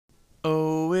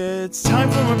It's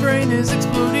time for My Brain is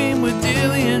Exploding with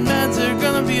Dilly and Mads. They're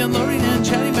gonna be unloading and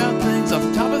chatting about things off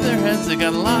the top of their heads. They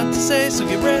got a lot to say, so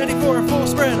get ready for a full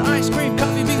spread. Ice cream,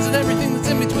 coffee beans, and everything that's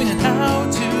in between, and how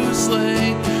to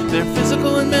slay their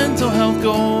physical and mental health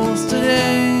goals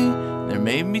today. There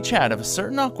may be chat of a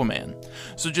certain Aquaman.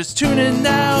 So just tune in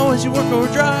now as you work or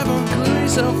drive, or clue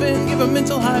yourself in, give a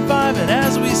mental high five. And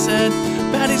as we said,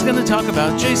 Maddie's gonna talk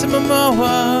about Jason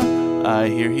Momoa. I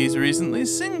hear he's recently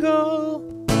single.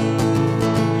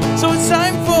 So it's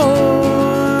time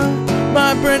for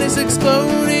My Brain is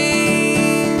Exploding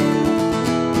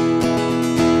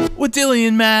with Dilly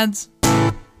and Mads.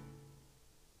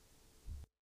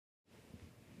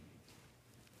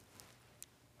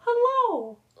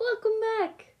 Hello! Welcome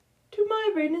back To My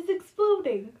Brain is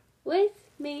Exploding. with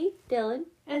me, Dylan.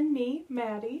 And me,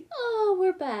 Maddie. Oh,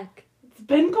 we're back. It's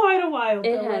been quite a while, It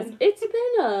Dylan. has. It's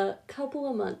been a couple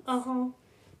of months. Uh-huh.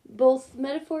 Both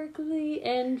metaphorically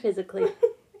and physically.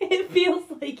 It feels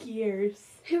like years.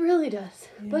 It really does.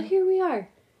 Yeah. But here we are.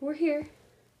 We're here.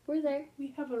 We're there.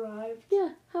 We have arrived. Yeah.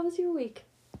 How was your week?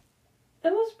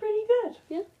 It was pretty good.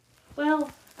 Yeah?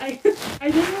 Well, I did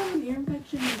have an ear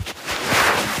infection.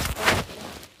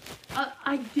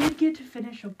 I did get to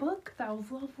finish a book. That was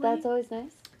lovely. That's always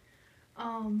nice.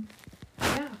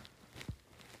 Yeah.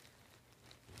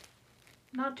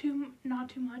 Not too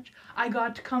much. I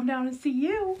got to come down and see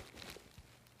you.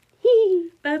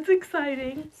 That's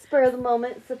exciting. Spur of the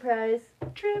moment surprise.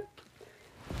 Trip.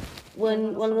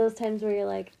 One of those times where you're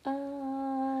like,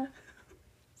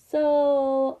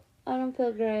 so I don't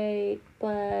feel great,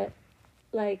 but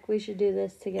like we should do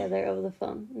this together over the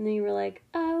phone. And then you were like,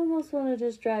 I almost want to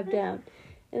just drive down.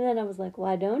 And then I was like,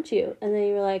 why don't you? And then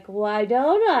you were like, why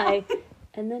don't I?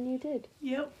 And then you did.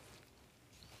 Yep.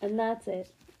 And that's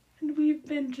it. And we've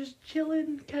been just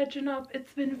chilling, catching up.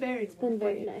 It's been very It's been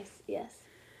very nice, yes.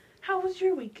 How was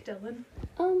your week, Dylan?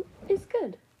 It's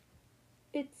good.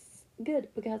 It's good.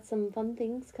 We got some fun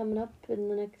things coming up in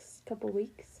the next couple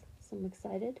weeks. So I'm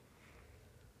excited.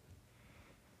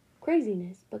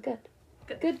 Craziness, but good.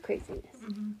 Good craziness.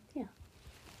 Mm-hmm.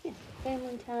 Yeah.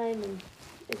 Family time and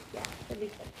it'll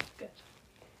be good.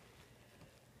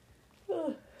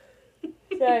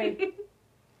 Sorry.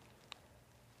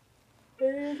 It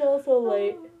is also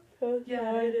late. So Yeah,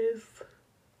 sorry. it is.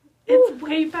 It's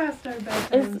way past our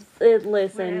bedtime. We're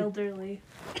Listen, elderly.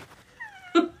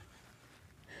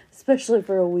 especially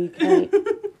for a weeknight.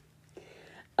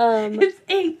 It's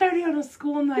 8:30 on a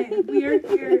school night. We are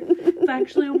here. It's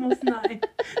actually almost 9.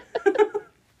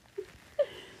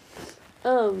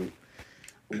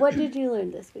 What did you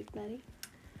learn this week, Maddie?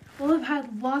 Well, I've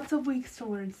had lots of weeks to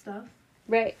learn stuff.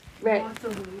 Right. Lots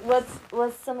of weeks.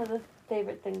 What's some of the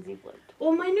favorite things you've learned?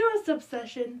 Well, my newest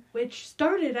obsession, which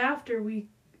started after we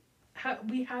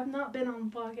have not been on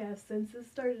the podcast since it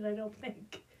started, I don't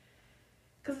think.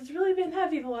 Because it's really been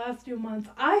heavy the last 2 months.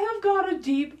 I have got a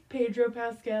deep Pedro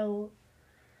Pascal.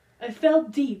 I fell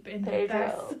deep into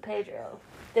Pedro.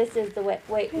 This is the way.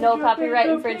 Wait, Pedro, no copyright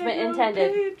Pedro, infringement Pedro,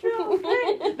 intended.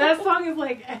 Pedro. That song is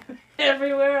like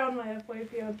everywhere on my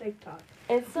FYP on TikTok.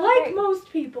 It's so Like great. most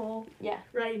people Yeah.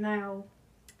 right now.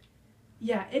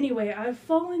 Yeah, anyway, I've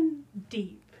fallen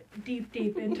deep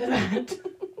into that.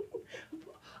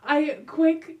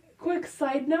 Quick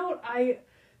side note,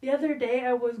 the other day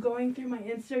I was going through my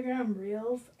Instagram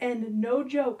reels and no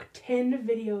joke, 10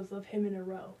 videos of him in a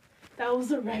row. That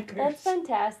was a record. That's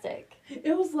fantastic.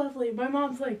 It was lovely. My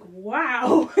mom's like,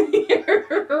 wow,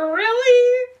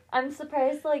 really? I'm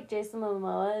surprised like Jason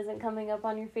Momoa isn't coming up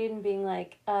on your feed and being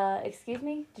like, excuse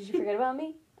me, did you forget about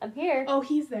me? I'm here. Oh,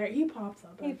 he's there. He pops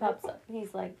up. He pops up.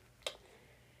 He's like,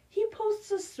 He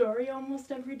posts a story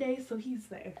almost every day, so he's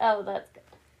there. oh, that's good.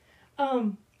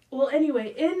 Well,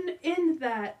 anyway, in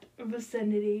that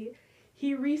vicinity,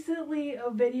 a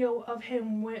video of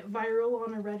him went viral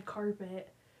on a red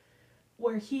carpet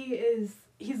where he's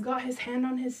got his hand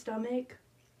on his stomach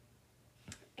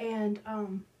and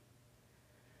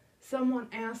someone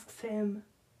asks him,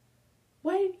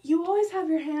 why you always have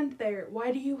your hand there?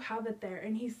 Why do you have it there?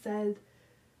 And he said,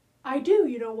 I do,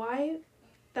 you know why?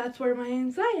 That's where my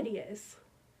anxiety is.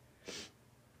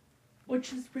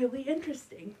 Which is really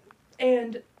interesting.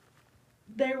 And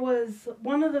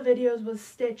one of the videos was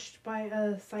stitched by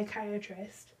a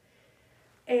psychiatrist.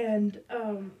 And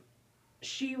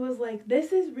she was like,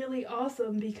 this is really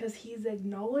awesome because he's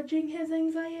acknowledging his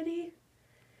anxiety.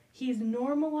 He's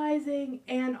normalizing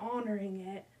and honoring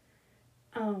it.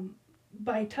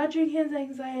 By touching his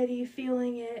anxiety,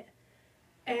 feeling it,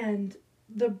 and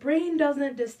the brain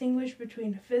doesn't distinguish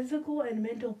between physical and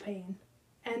mental pain,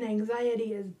 and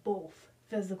anxiety is both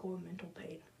physical and mental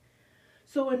pain.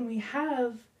 So when we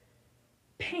have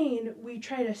pain, we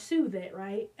try to soothe it,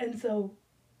 right? And so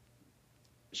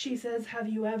she says, have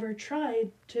you ever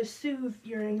tried to soothe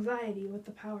your anxiety with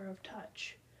the power of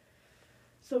touch?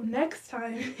 So next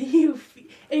time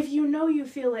if you know you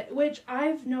feel it, which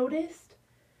I've noticed,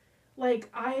 like,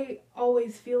 I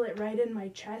always feel it right in my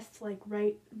chest, like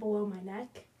right below my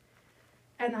neck.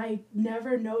 And I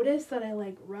never notice that I,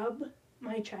 like, rub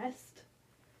my chest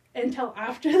until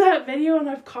after that video, and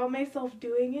I've caught myself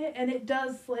doing it, and it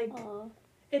does, like,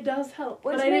 it does help.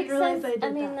 Which but I didn't makes realize sense. I did that.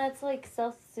 I mean, that's, like,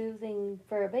 self-soothing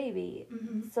for a baby.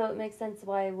 Mm-hmm. So it makes sense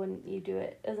why wouldn't you do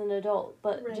it as an adult,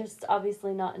 but Right. just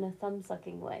obviously not in a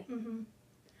thumb-sucking way. Mm-hmm.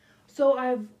 So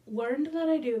I've learned that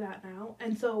I do that now,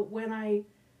 and so when I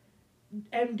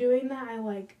am doing that,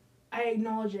 I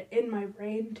acknowledge it in my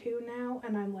brain too now,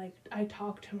 and I'm like, I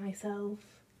talk to myself.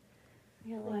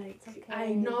 You're Like, it's okay. I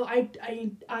acknowledge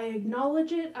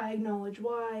it, I acknowledge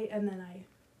why, and then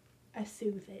I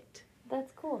soothe it.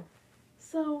 That's cool.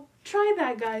 So try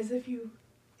that, guys, if you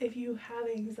have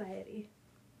anxiety.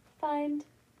 Find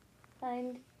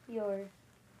your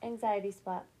anxiety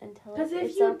spot and tell 'Cause it if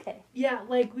it's you- okay. Yeah,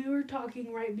 like we were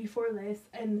talking right before this,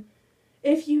 and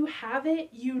if you have it,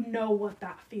 you know what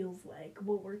that feels like,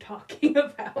 what we're talking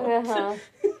about. Uh-huh.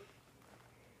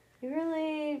 You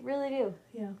really, really do.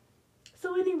 Yeah.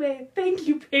 So anyway, thank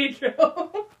you,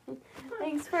 Pedro.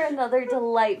 Thanks for another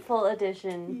delightful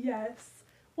edition. Yes.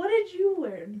 What did you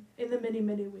learn in the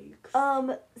many weeks?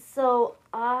 So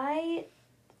I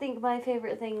think my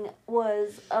favorite thing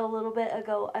was a little bit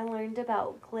ago I learned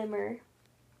about glimmer.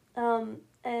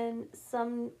 And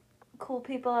some cool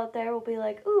people out there will be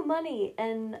like, ooh, money,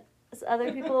 and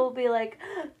other people will be like,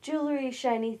 jewelry,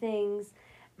 shiny things,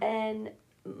 and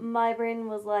my brain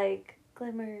was like,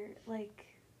 glimmer, like,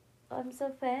 I'm so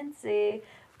fancy,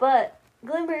 but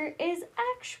glimmer is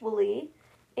actually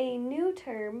a new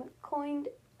term coined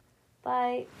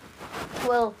by,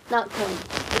 well, not coined,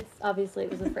 it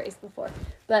was a phrase before,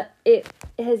 but it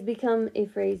has become a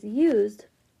phrase used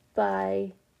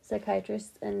by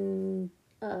psychiatrists and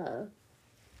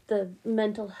the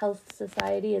mental health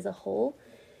society as a whole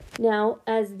now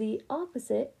as the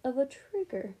opposite of a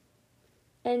trigger.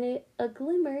 And a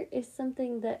glimmer is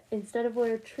something that, instead of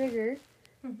where a trigger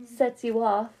sets you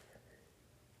off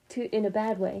in a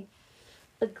bad way,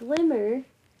 a glimmer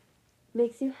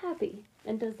makes you happy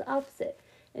and does the opposite.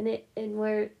 And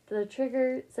where the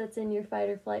trigger sets in your fight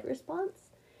or flight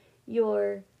response,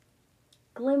 your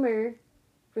glimmer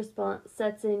response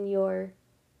sets in your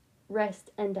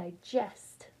rest and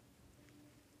digest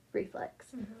reflex,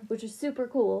 which is super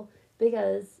cool,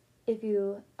 because if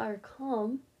you are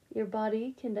calm, your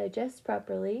body can digest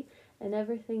properly and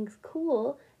everything's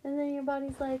cool, and then your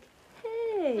body's like,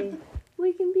 hey,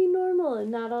 we can be normal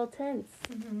and not all tense.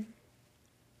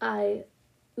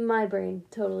 My brain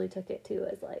totally took it too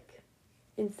as like,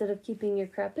 instead of keeping your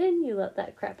crap in, you let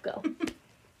that crap go.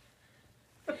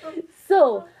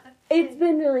 So it's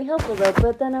been really helpful though,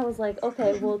 but then I was like,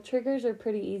 okay, well, triggers are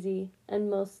pretty easy and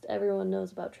most everyone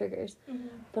knows about triggers.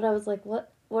 But I was like, what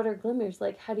are glimmers?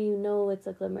 Like, how do you know it's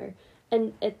a glimmer?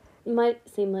 And it might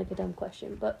seem like a dumb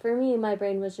question, but for me, my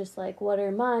brain was just like, what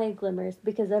are my glimmers?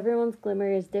 Because everyone's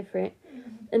glimmer is different.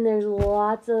 And there's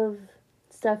lots of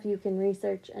stuff you can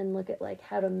research and look at, like,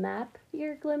 how to map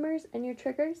your glimmers and your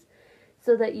triggers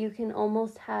so that you can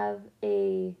almost have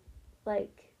a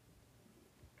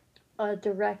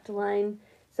direct line,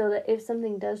 so that if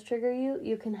something does trigger you,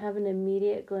 you can have an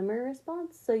immediate glimmer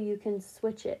response, so you can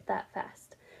switch it that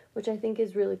fast, which I think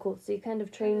is really cool. So you kind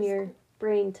of train your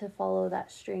brain to follow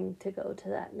that string to go to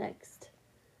that next.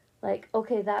 Like,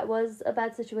 okay, that was a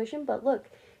bad situation, but look,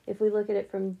 if we look at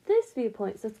it from this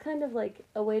viewpoint, so it's kind of like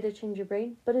a way to change your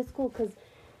brain, but it's cool because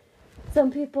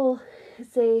some people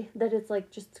say that it's like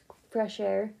just fresh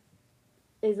air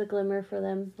is a glimmer for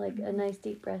them, like a nice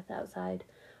deep breath outside,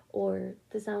 or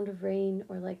the sound of rain,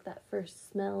 or like that first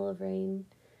smell of rain.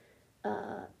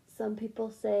 Some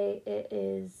people say it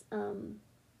is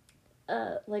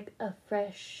like a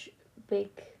fresh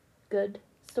baked good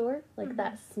store, like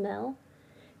that smell.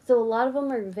 So a lot of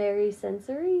them are very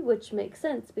sensory, which makes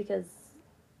sense because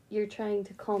you're trying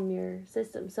to calm your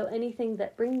system. So anything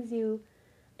that brings you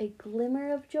a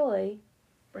glimmer of joy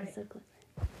is a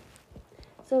glimmer.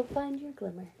 So find your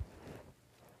glimmer.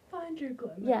 Find your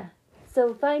glimmer. Yeah.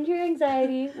 So find your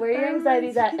anxiety, where your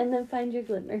anxiety's at, and then find your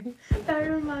glimmer. That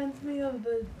reminds me of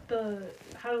the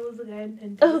how to lose a guy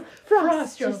and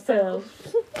frost yourself.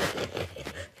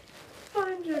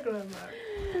 Find your glimmer.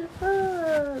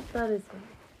 That is funny.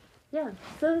 Yeah.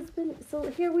 So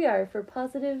here we are for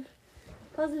positive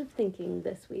thinking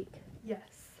this week.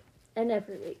 Yes. And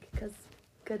every week, because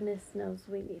goodness knows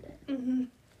we need it.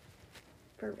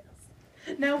 For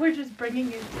reals. Now we're just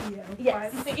bringing it to you.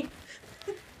 Yes. Finally.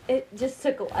 It just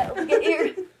took a while to get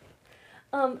here.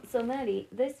 So Maddie,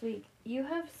 this week you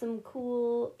have a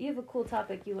cool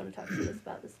topic you want to talk to us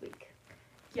about this week.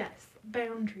 Yes,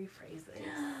 boundary phrases.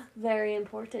 Very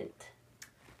important.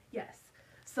 Yes.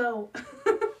 So,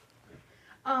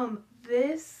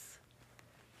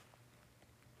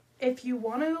 if you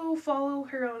want to follow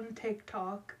her on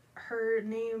TikTok, her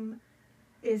name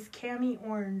is Cami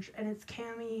Orange, and it's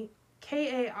Cami,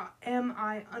 Kami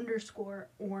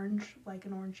 _orange, like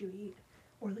an orange you eat,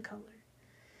 or the color.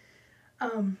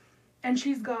 And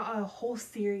she's got a whole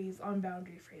series on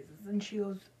boundary phrases, and she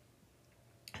goes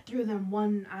through them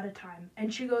one at a time.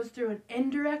 And she goes through an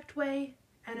indirect way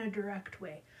and a direct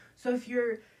way. So if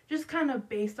you're just kind of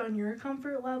based on your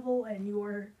comfort level and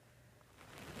your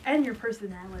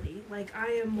personality, like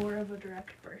I am more of a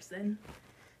direct person.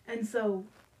 And so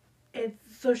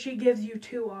she gives you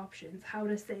two options, how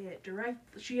to say it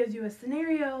direct. She gives you a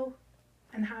scenario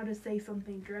and how to say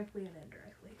something directly and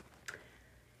indirectly.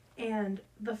 And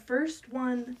the first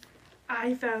one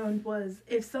I found was,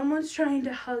 if someone's trying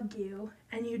to hug you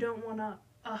and you don't want a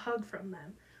hug from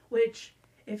them, which,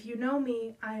 if you know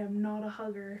me, I am not a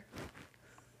hugger.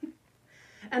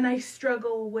 And I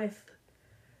struggle with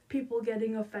people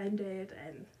getting offended,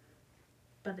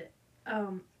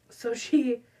 so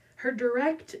her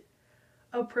direct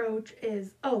approach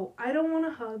is, oh, I don't want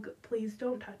a hug, please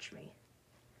don't touch me.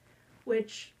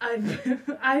 Which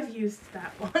I've used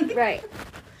that one. Right.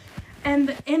 And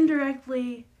the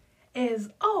indirectly is,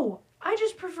 oh, I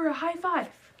just prefer a high five.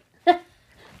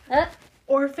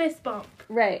 Or a fist bump.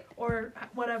 Right. Or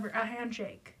whatever, a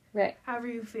handshake. Right. However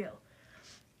you feel.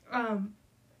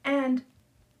 And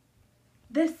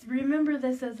remember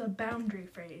this as a boundary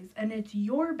phrase, and it's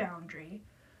your boundary.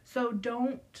 So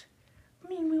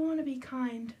we want to be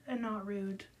kind and not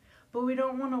rude, but we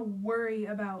don't want to worry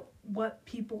about what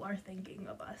people are thinking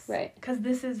of us. Right. Because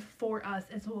this is for us,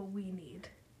 it's what we need.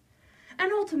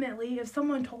 And ultimately, if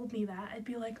someone told me that, I'd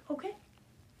be like, okay.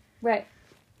 Right.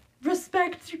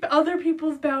 Respect other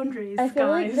people's boundaries, I feel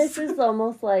guys. like this is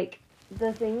almost like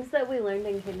the things that we learned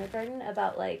in kindergarten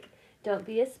about, like, don't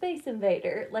be a space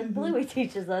invader, like Bluey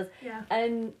teaches us. Yeah.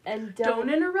 And don't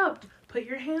interrupt. Put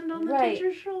your hand on the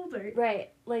teacher's shoulder.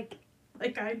 Right. Like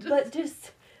I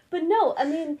just... But no, I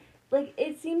mean, like,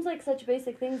 it seems like such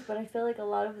basic things, but I feel like a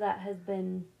lot of that has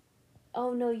been,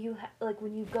 oh no, like,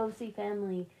 when you go see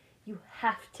family, you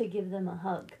have to give them a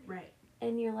hug. Right.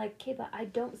 And you're like, okay, but I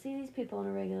don't see these people on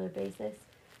a regular basis.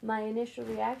 My initial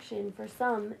reaction for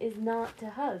some is not to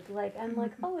hug. Like, I'm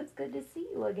like, oh, it's good to see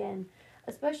you again.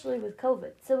 Especially with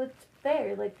COVID. So it's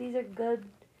fair. Like, these are good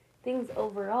things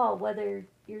overall, whether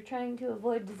you're trying to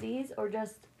avoid disease or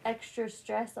just extra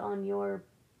stress on your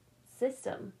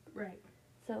system. Right.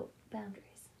 So,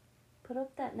 boundaries. Put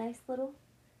up that nice little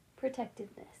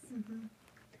protectiveness. Mm-hmm.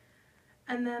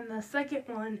 And then the second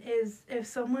one is, if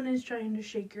someone is trying to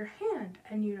shake your hand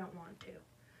and you don't want to,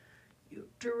 you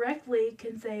directly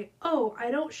can say, oh,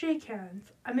 I don't shake hands.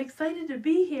 I'm excited to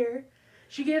be here.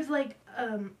 She gives, like,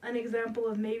 an example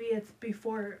of maybe it's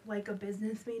before, like, a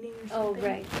business meeting or something. Oh,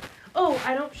 right. Oh,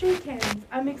 I don't shake hands.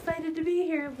 I'm excited to be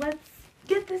here. Let's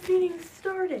get this meeting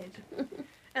started.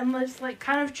 And let's, like,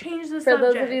 kind of change the subject.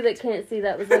 For those of you that can't see,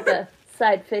 that was like a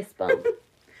side fist bump.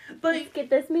 But let's get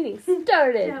this meeting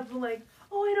started. Yeah, but, like,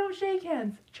 oh, I don't shake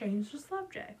hands. Change the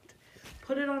subject.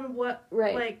 Put it on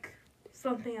like,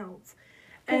 something else.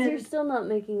 Because you're still not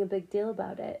making a big deal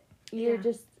about it. You're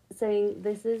just saying,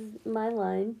 this is my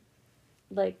line.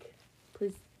 Like,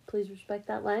 please respect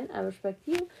that line. I respect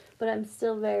you. But I'm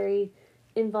still very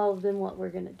involved in what we're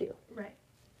going to do. Right.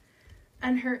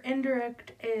 And her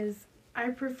indirect is, I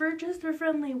prefer just a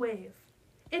friendly wave.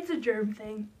 It's a germ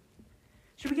thing.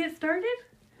 Should we get started?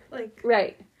 Like...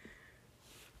 Right.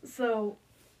 So,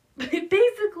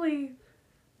 basically,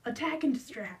 attack and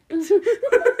distract.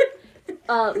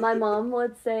 My mom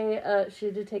would say she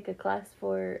had to take a class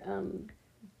for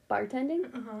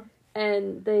bartending. Uh-huh.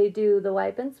 And they do the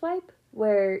wipe and swipe,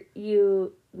 where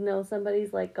you know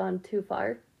somebody's, like, gone too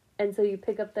far. And so you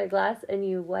pick up their glass and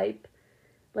you wipe,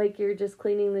 like you're just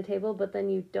cleaning the table, but then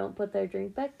you don't put their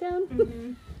drink back down.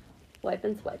 Mm-hmm. Wipe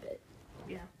and swipe it.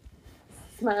 Yeah.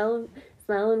 Smile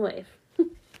and wave.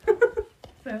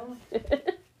 So,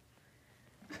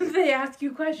 they ask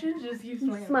you questions, just you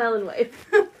smile. Smile and wave.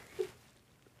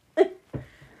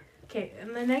 Okay,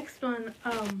 and the next one,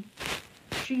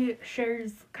 she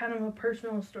shares kind of a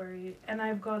personal story, and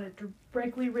I've got it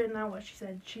directly written out what she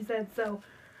said. She said, so,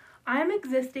 I'm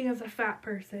existing as a fat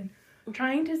person,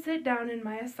 trying to sit down in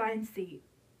my assigned seat,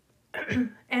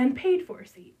 and paid for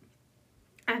seat,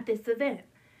 at this event.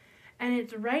 And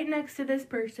it's right next to this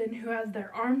person who has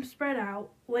their arms spread out,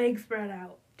 legs spread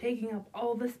out, taking up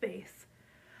all the space.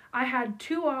 I had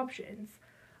two options.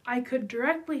 I could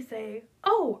directly say,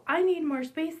 "Oh, I need more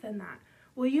space than that.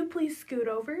 Will you please scoot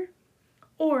over?"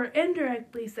 Or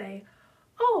indirectly say,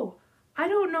 "Oh, I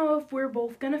don't know if we're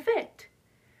both gonna fit,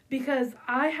 because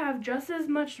I have just as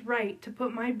much right to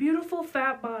put my beautiful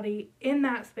fat body in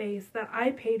that space that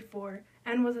I paid for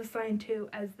and was assigned to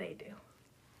as they do."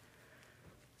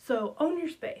 So own your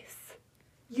space.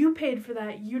 You paid for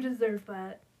that. You deserve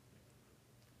that.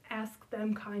 Ask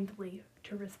them kindly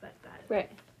to respect that.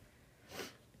 Right.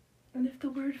 And if the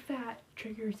word fat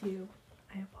triggers you,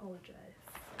 I apologize.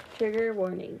 Trigger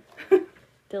warning.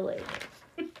 Delayed.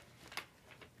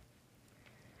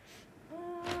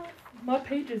 My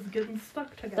page is getting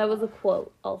stuck together. That was a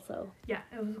quote also. Yeah,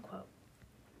 it was a quote.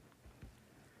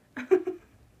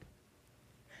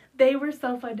 They were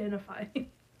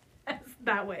self-identifying as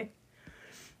that way.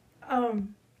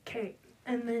 Okay,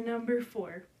 and then number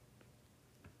 4.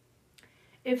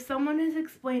 If someone is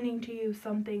explaining to you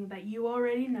something that you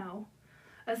already know,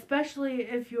 especially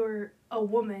if you're a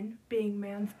woman being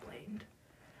mansplained,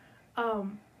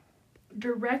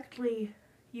 directly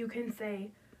you can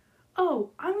say,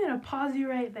 "Oh, I'm going to pause you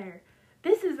right there.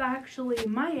 This is actually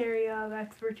my area of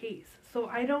expertise, so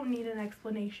I don't need an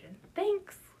explanation.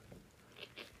 Thanks."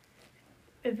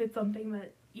 If it's something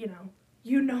that, you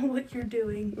know what you're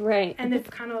doing. Right. And it's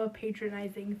kind of a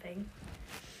patronizing thing.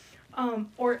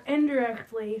 Or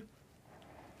indirectly,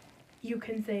 you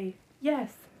can say,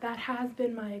 "Yes, that has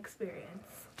been my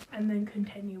experience," and then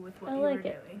continue with what you were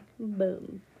doing.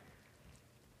 Boom.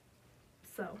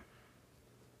 So,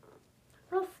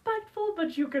 respectful,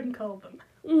 but you can call them.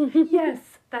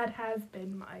 "Yes, that has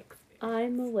been my experience."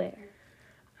 I'm aware.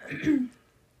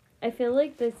 I feel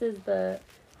like this is the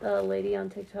lady on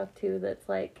TikTok too that's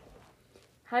like,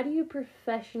 how do you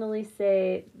professionally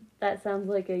say that sounds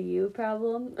like a you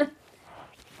problem?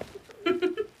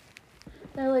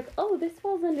 They're like, "Oh, this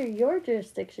falls under your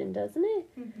jurisdiction, doesn't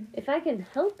it? Mm-hmm. If I can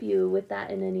help you with that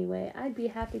in any way, I'd be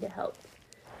happy to help."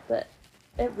 But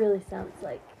it really sounds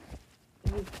like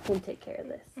you can take care of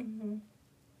this. Mm-hmm.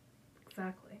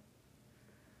 Exactly.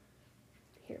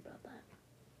 Hear about that.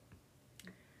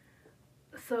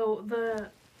 So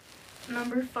the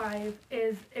number 5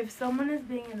 is, if someone is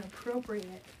being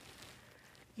inappropriate,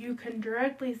 you can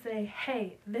directly say,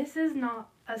 "Hey, this is not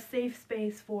a safe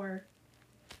space for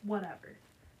whatever."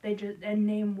 And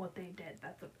name what they did.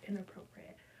 That's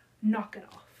inappropriate. Knock it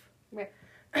off. Right.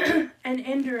 And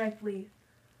indirectly,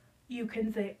 you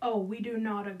can say, "Oh, we do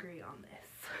not agree on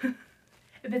this."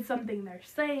 If it's something they're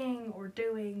saying or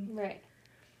doing. Right.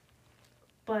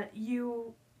 But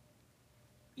you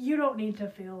don't need to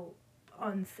feel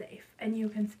unsafe, and you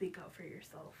can speak up for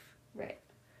yourself. Right.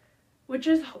 Which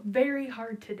is very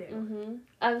hard to do. Mm-hmm.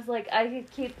 I was like, as you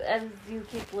keep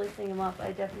listing them off,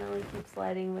 I definitely keep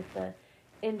sliding with the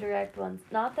indirect ones.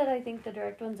 Not that I think the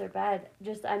direct ones are bad,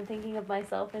 just I'm thinking of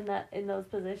myself in those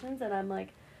positions, and I'm like,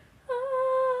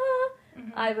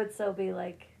 Mm-hmm. I would so be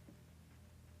like,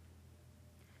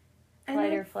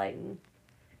 fight or flighting.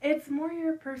 It's more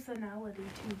your personality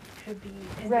to be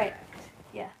indirect. Right.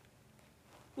 Yeah.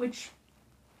 Which,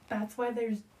 that's why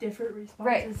there's different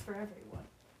responses for everyone.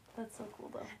 That's so cool,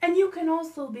 though. And you can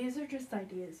also, these are just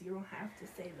ideas, you don't have to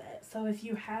say that. So if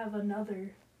you have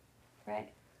another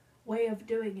way of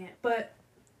doing it, but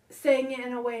saying it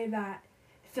in a way that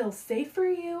feels safe for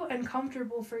you and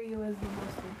comfortable for you is the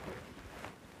most important.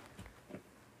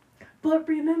 But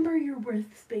remember, you're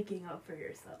worth speaking up for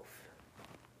yourself.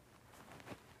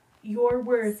 You're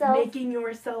worth making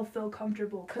yourself feel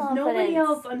comfortable. Because nobody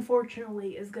else,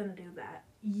 unfortunately, is going to do that.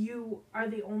 You are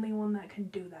the only one that can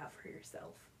do that for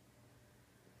yourself.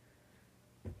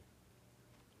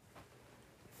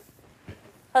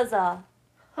 Huzzah.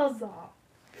 Huzzah.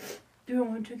 Do you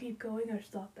want to keep going or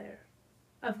stop there?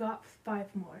 I've got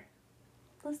 5 more.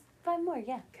 Let's 5 more,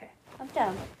 yeah. Okay. I'm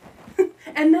down.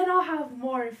 And then I'll have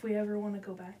more if we ever want to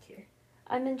go back here.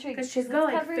 I'm intrigued because she's it's got,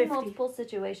 like, covering 50. multiple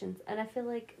situations, and I feel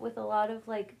like with a lot of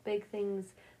like big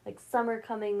things, like summer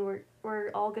coming,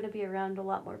 we're all going to be around a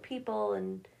lot more people,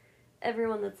 and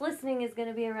everyone that's listening is going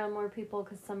to be around more people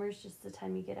because summer's just the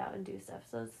time you get out and do stuff.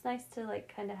 So it's nice to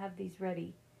like kind of have these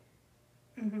ready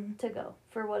to go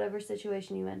for whatever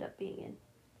situation you end up being in.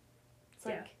 It's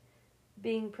like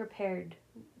being prepared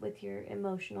with your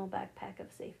emotional backpack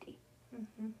of safety.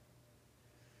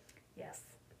 Yes.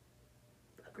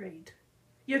 Agreed.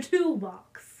 Your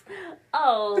toolbox.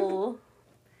 Oh.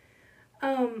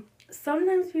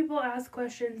 Sometimes people ask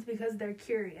questions because they're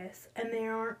curious and they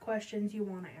aren't questions you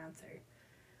want to answer.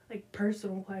 like,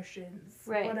 personal questions.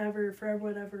 Right. Whatever, for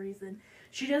whatever reason.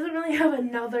 She doesn't really have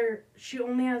she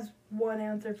only has one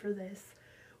answer for this,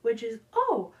 which is,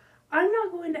 oh, I'm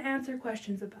not going to answer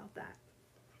questions about that.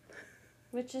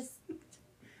 Which is...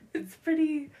 It's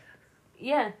pretty...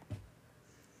 Yeah.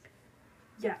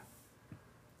 Yeah.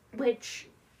 Which,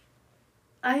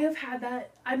 I have had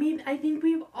that, I mean, I think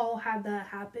we've all had that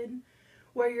happen,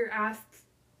 where you're asked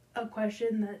a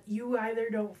question that you either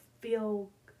don't feel,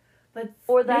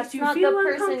 or that's not the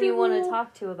person you want to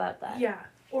talk to about that. Yeah.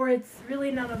 Or it's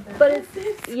really none of their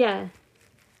business. Yeah.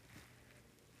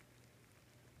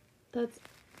 That's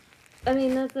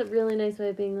a really nice way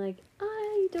of being like,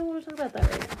 I don't want to talk about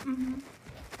that right now. Mm-hmm.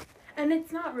 And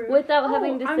it's not rude. Without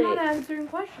having to I'm say... not answering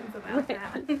questions about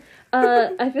that.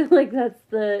 I feel like that's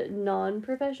the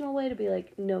non-professional way to be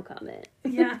like, no comment.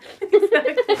 Yeah,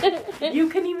 exactly. You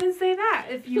can even say that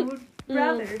if you would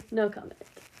rather. No comment.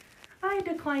 I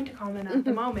decline to comment at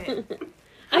the moment.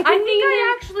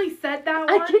 I actually said that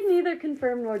once. I can neither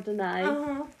confirm nor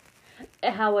deny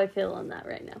how I feel on that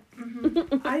right now.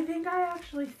 Mm-hmm. I think I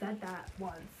actually said that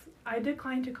once. I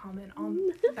declined to comment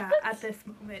on that at this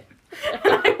moment. And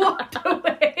I walked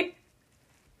away.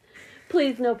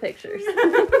 Please, no pictures.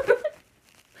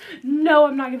 No,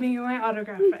 I'm not giving you my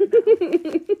autograph right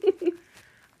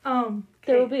now. Okay.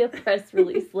 There will be a press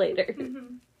release later.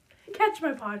 Catch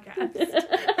my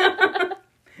podcast.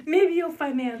 Maybe you'll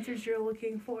find the answers you're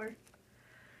looking for.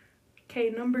 Okay,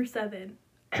 number 7.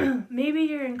 Maybe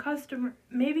you're in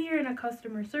a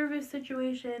customer service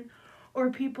situation, or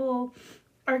people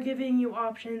are giving you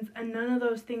options and none of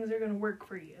those things are going to work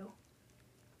for you.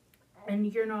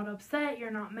 And you're not upset,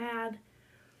 you're not mad.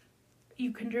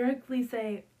 You can directly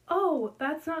say, oh,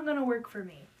 that's not going to work for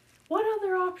me. What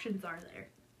other options are there?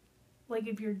 Like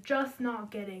if you're just not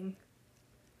getting,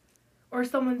 or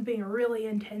someone's being really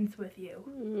intense with you,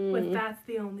 with that's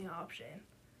the only option.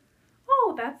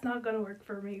 Oh, that's not going to work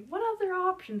for me. What other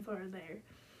options are there?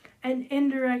 And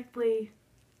indirectly,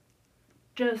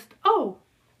 just, oh,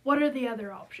 what are the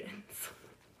other options?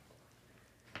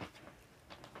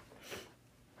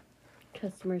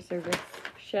 Customer service.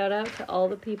 Shout out to all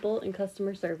the people in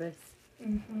customer service.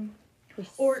 Mm-hmm.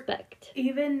 Respect. Or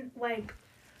even, like,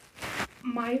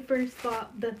 my first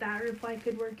thought that reply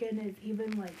could work in is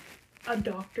even, like, a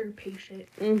doctor-patient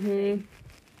thing.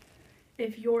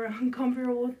 If you're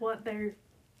uncomfortable with what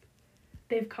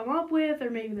they've come up with,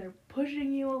 or maybe they're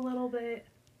pushing you a little bit.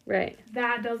 Right.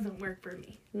 That doesn't work for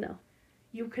me. No.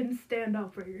 You can stand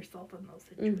up for yourself in those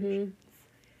situations.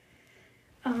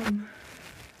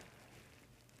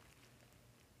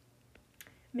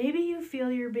 Maybe you feel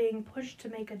you're being pushed to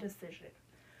make a decision.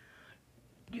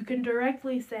 You can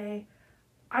directly say,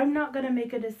 I'm not going to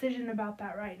make a decision about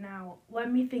that right now. Let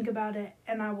me think about it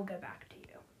and I will get back to you.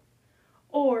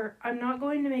 Or, I'm not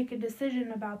going to make a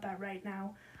decision about that right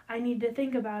now. I need to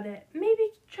think about it.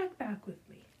 Maybe check back with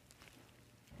me.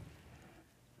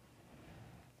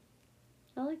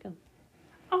 I like them.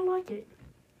 I like it.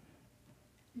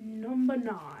 Number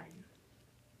 9.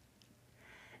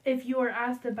 If you are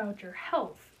asked about your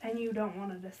health and you don't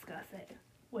want to discuss it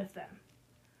with them.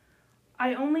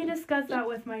 I only discuss that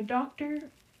with my doctor.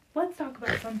 Let's talk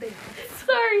about something else.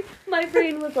 Sorry, my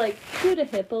brain was like, due to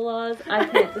HIPAA laws, I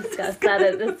can't discuss that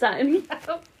at this time.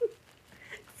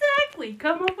 Exactly.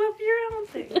 Come up with your own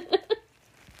thing.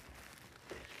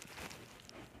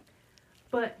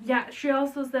 But yeah, she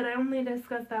also said I only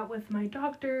discuss that with my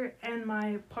doctor and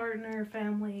my partner,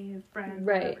 family, friends,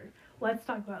 whatever. Let's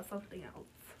talk about something else.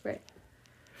 Right.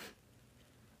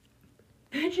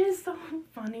 It's just so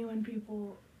funny when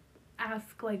people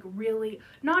ask, like, really,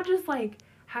 not just, like,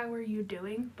 how are you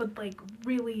doing, but, like,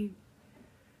 really,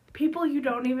 people you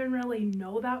don't even really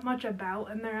know that much about,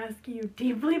 and they're asking you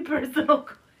deeply personal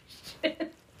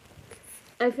questions.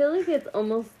 I feel like it's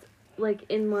almost, like,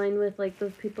 in line with, like,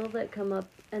 those people that come up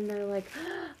and they're like,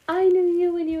 I knew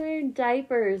you when you were in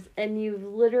diapers, and you've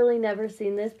literally never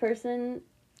seen this person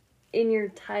in your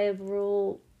entire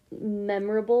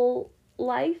memorable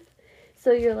life.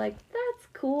 So you're like, that's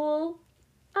cool.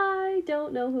 I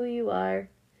don't know who you are.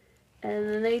 And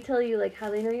then they tell you, like, how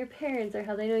they know your parents or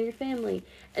how they know your family.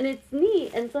 And it's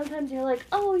neat. And sometimes you're like,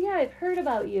 oh, yeah, I've heard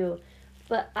about you.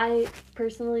 But I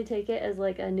personally take it as,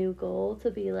 like, a new goal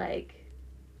to be, like,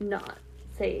 not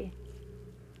say,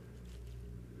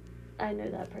 I know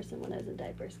that person when I was in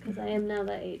diapers. Because I am now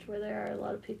that age where there are a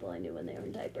lot of people I knew when they were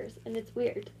in diapers. And it's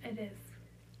weird. It is.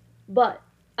 But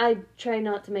I try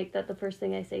not to make that the first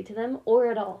thing I say to them or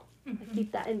at all. I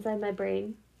keep that inside my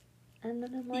brain. And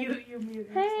then I'm like, you mute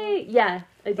hey, yeah,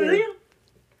 I do.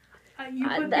 You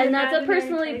put the and that's a imaginary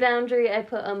personally type. boundary I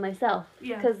put on myself.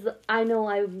 Yeah. Because I know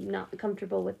I'm not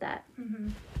comfortable with that. Mm-hmm.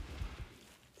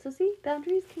 So see,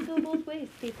 boundaries can go both ways,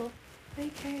 people. They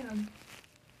can.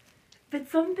 If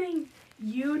it's something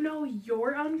you know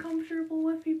you're uncomfortable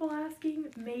with people asking,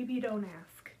 maybe don't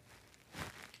ask.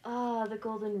 Ah, the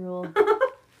golden rule.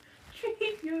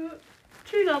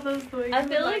 Treat all those things. I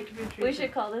feel like to be treated. we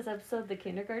should call this episode the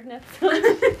kindergarten episode.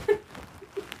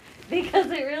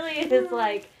 Because it really is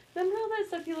like, remember all that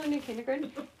stuff you learned in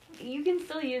kindergarten? You can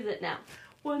still use it now.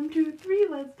 1, 2, 3,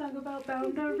 let's talk about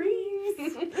boundaries.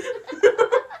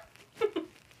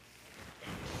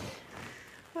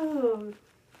 Oh.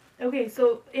 Okay,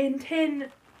 so in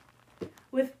 10,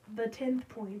 with the 10th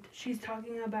point, she's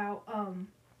talking about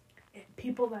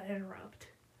people that interrupt.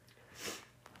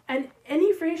 And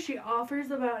any phrase she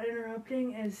offers about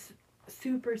interrupting is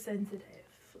super sensitive.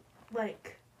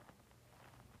 Like,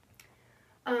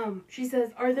 she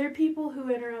says, are there people who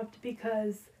interrupt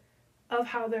because of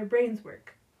how their brains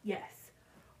work? Yes.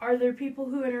 Are there people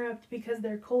who interrupt because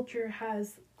their culture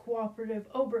has cooperative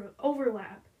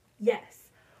overlap? Yes.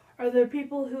 Are there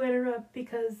people who interrupt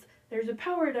because there's a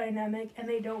power dynamic and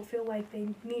they don't feel like they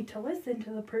need to listen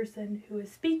to the person who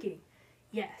is speaking?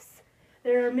 Yes.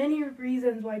 There are many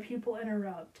reasons why people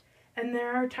interrupt, and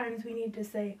there are times we need to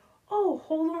say, oh,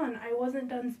 hold on, I wasn't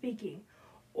done speaking.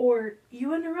 Or,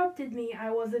 you interrupted me,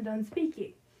 I wasn't done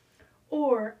speaking.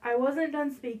 Or, I wasn't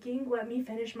done speaking, let me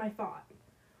finish my thought.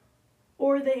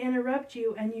 Or they interrupt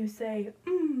you and you say,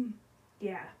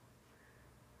 yeah.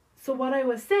 So what I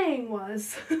was saying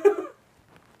was...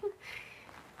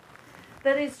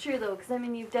 That is true, though, because, I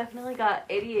mean, you've definitely got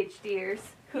ADHDers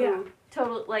who,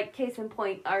 total, like, case in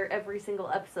point, are every single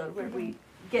episode where we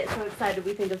get so excited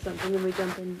we think of something and we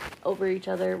jump in over each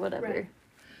other, whatever. Right.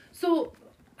 So,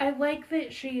 I like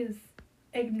that she's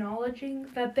acknowledging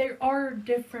that there are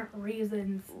different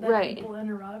reasons that people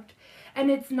interrupt,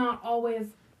 and it's not always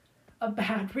a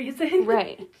bad reason.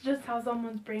 Right. It's just how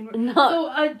someone's brain works. No.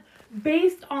 So,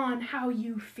 based on how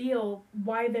you feel,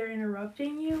 why they're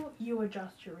interrupting you, you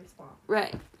adjust your response.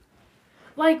 Right.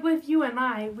 Like with you and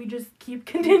I, we just keep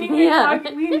continuing to talk.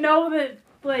 We know that,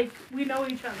 like, we know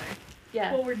each other.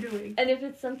 Yeah. What we're doing. And if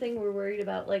it's something we're worried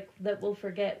about, like, that we'll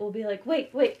forget, we'll be like,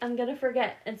 wait, I'm gonna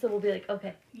forget. And so we'll be like,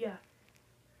 okay. Yeah.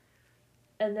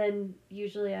 And then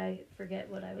usually I forget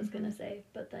what I was gonna say,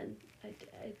 but then I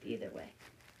either way.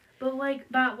 But, like,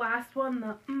 that last one,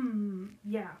 the,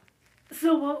 yeah.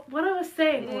 So, what I was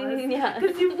saying was,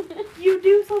 because you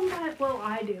do sometimes, well,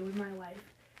 I do in my life,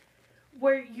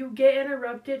 where you get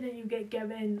interrupted and you get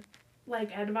given,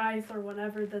 like, advice or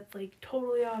whatever that's, like,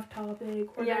 totally off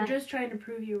topic, or they're just trying to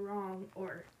prove you wrong,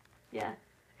 or... Yeah.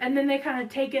 And then they kind of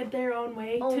take it their own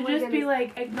way to just be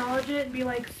like, acknowledge it and be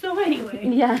like, so anyway.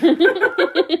 Yeah.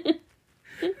 Be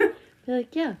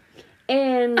like, yeah.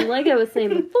 And like I was saying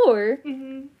before,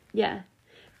 yeah.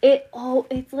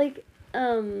 It's like,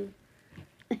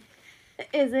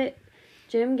 is it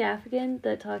Jim Gaffigan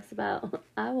that talks about,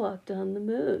 I walked on the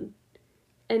moon?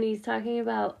 And he's talking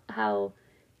about how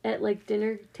at, like,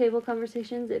 dinner table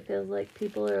conversations, it feels like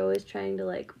people are always trying to,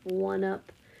 like,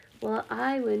 one-up, well,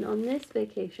 I went on this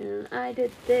vacation, and I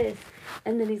did this.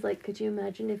 And then he's like, could you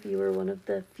imagine if you were one of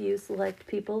the few select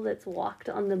people that's walked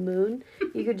on the moon?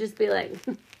 You could just be like,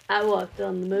 I walked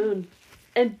on the moon.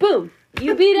 And boom,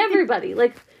 you beat everybody.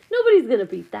 Like, nobody's gonna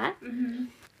beat that. Mm-hmm.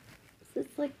 So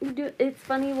it's like, it's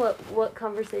funny what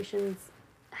conversations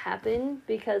happen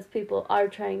because people are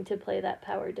trying to play that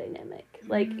power dynamic.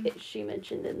 Like she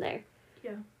mentioned in there.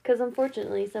 Yeah. Because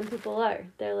unfortunately, some people are.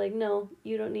 They're like, no,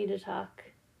 you don't need to talk.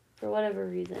 For whatever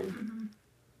reason.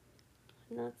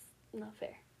 And that's not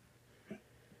fair.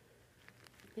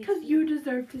 Because you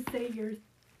deserve to say your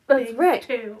That's things right.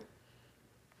 too.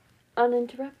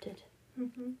 Uninterrupted.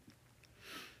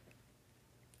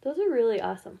 Those are really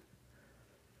awesome.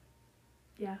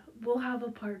 Yeah, we'll have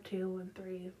a part 2 and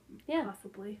 3,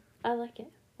 possibly. I like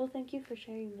it. Well, thank you for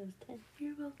sharing those 10.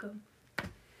 You're welcome. I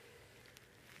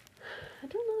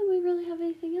don't know that we really have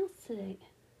anything else today.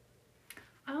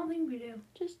 I don't think we do.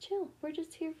 Just chill. We're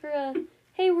just here for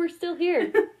hey, we're still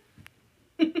here.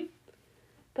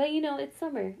 But, you know, it's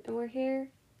summer, and we're here.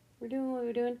 We're doing what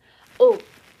we're doing. Oh,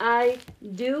 I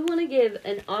do want to give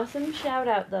an awesome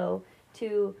shout-out, though,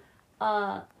 to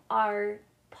our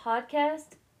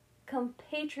podcast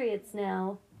compatriots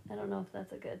now. I don't know if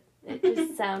that's a good... It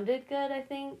just sounded good, I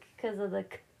think, because of the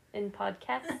in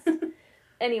podcasts.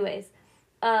 Anyways,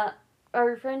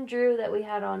 our friend Drew that we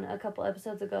had on a couple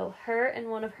episodes ago, her and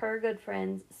one of her good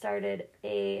friends started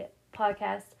a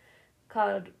podcast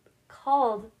called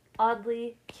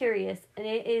Oddly Curious, and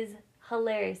it is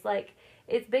hilarious. Like,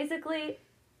 it's basically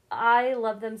I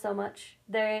love them so much.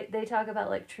 They talk about,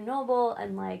 like, Chernobyl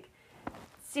and, like,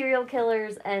 serial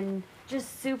killers and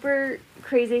just super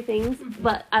crazy things,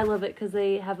 but I love it because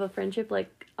they have a friendship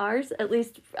like ours. At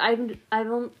least I've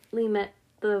only met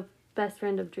the best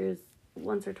friend of Drew's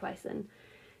once or twice, and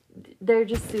they're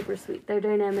just super sweet. Their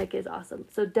dynamic is awesome.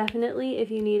 So definitely, if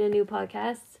you need a new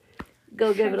podcast,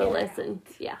 go give it a listen.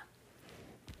 Yeah,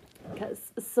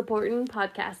 because supporting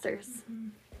podcasters,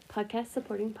 podcast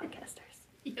supporting podcasters.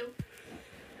 Yep.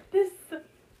 This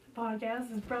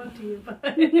podcast is brought to you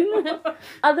by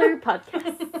other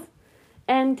podcasts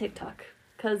and TikTok,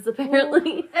 because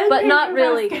apparently, and but not Pedro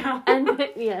really. Pascal. And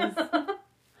yes,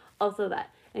 also that,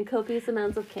 and copious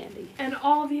amounts of candy. And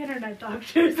all the internet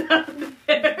doctors out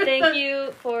there. Thank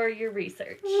you for your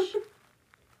research,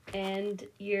 and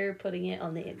you're putting it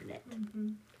on the internet.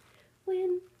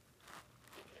 Win.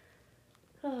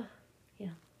 Oh, yeah.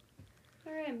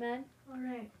 All right, man. All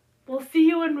right. We'll see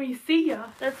you when we see ya.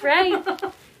 That's right.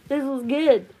 This was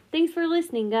good. Thanks for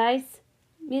listening, guys.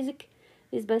 Music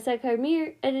is by Sidecar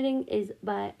Mirror. Editing is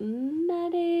by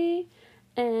Maddy.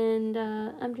 And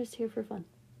I'm just here for fun.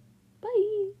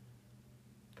 Bye.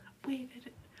 Wait,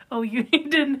 oh, you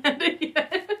didn't edit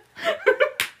yet.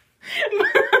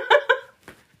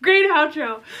 Great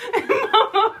outro.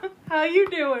 Mama, how you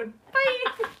doing?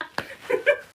 Bye.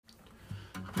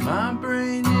 My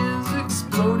brain is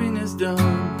exploding as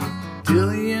done.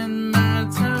 Dilly and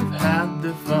Mads have had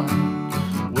their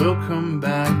fun. We'll come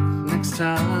back next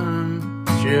time,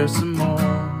 share some more.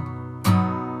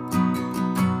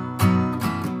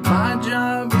 My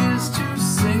job is to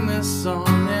sing this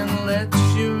song and let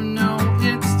you know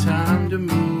it's time to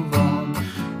move on.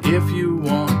 If you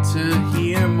want to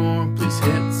hear more, please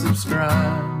hit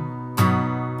subscribe.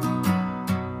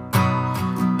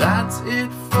 That's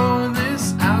it for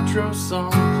this outro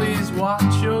song. Please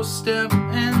watch your step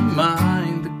and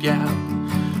mind the gap.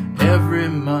 Every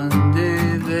Monday